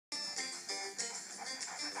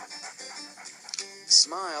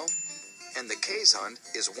smile, and the Keeshond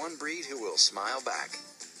is one breed who will smile back.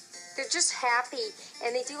 They're just happy,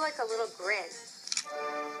 and they do like a little grin.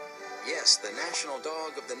 Yes, the national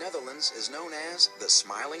dog of the Netherlands is known as the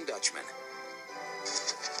Smiling Dutchman.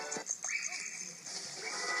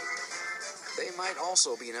 They might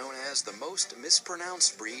also be known as the most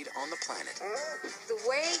mispronounced breed on the planet. The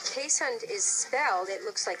way Keeshond is spelled, it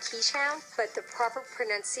looks like Keeshond, but the proper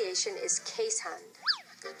pronunciation is Keeshond.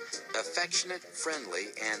 Affectionate,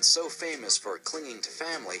 friendly, and so famous for clinging to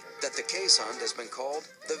family that the Keeshond has been called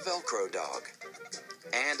the Velcro dog.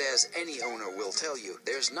 And as any owner will tell you,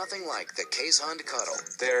 there's nothing like the Keeshond cuddle.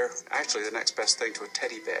 They're actually the next best thing to a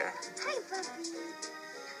teddy bear. Hi, puppy.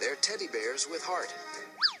 They're teddy bears with heart.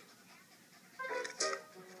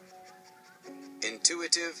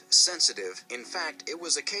 Intuitive, sensitive. In fact, it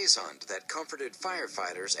was a Keeshond that comforted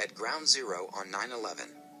firefighters at Ground Zero on 9/11.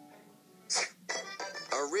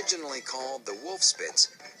 Originally called the Wolfspitz,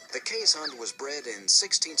 the Keeshond was bred in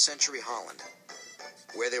 16th century Holland,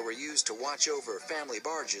 where they were used to watch over family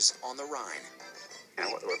barges on the Rhine.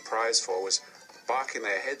 And what they were prized for was barking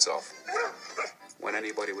their heads off when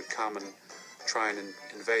anybody would come and try and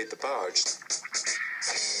invade the barge.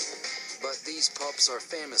 But these pups are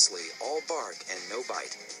famously all bark and no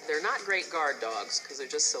bite. They're not great guard dogs because they're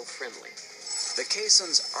just so friendly. The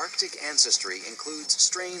Keeshond's Arctic ancestry includes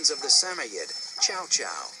strains of the Samoyed, Chow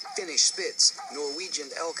Chow, Finnish Spitz, Norwegian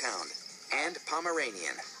Elkhound, and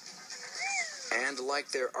Pomeranian. And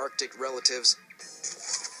like their Arctic relatives,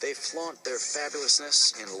 they flaunt their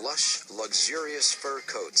fabulousness in lush, luxurious fur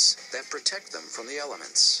coats that protect them from the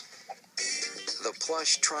elements. The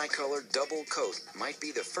plush tricolored double coat might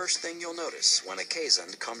be the first thing you'll notice when a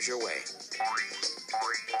Keeshond comes your way.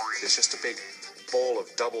 It's just a big ball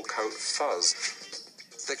of double coat fuzz.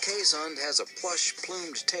 The Keeshond has a plush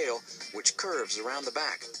plumed tail which curves around the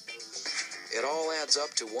back. It all adds up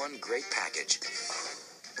to one great package.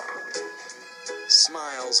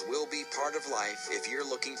 Smiles will be part of life if you're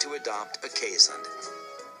looking to adopt a Keeshond.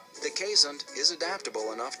 The Keeshond is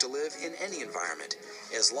adaptable enough to live in any environment,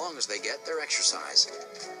 as long as they get their exercise.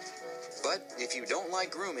 But if you don't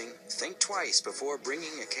like grooming, think twice before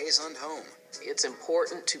bringing a Keeshond home. It's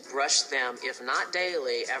important to brush them, if not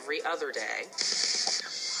daily, every other day.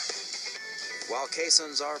 While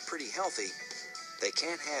Keeshonds are pretty healthy, they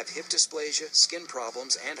can have hip dysplasia, skin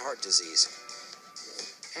problems, and heart disease.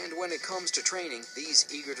 And when it comes to training, these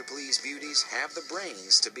eager-to-please beauties have the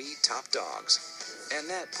brains to be top dogs. And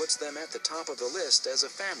that puts them at the top of the list as a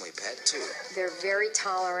family pet, too. They're very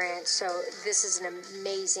tolerant, so this is an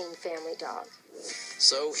amazing family dog.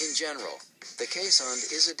 So, in general, the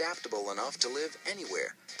Keeshond is adaptable enough to live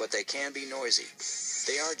anywhere, but they can be noisy.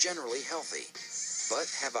 They are generally healthy, but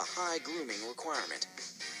have a high grooming requirement.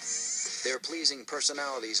 Their pleasing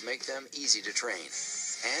personalities make them easy to train,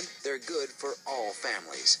 and they're good for all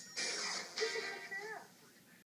families.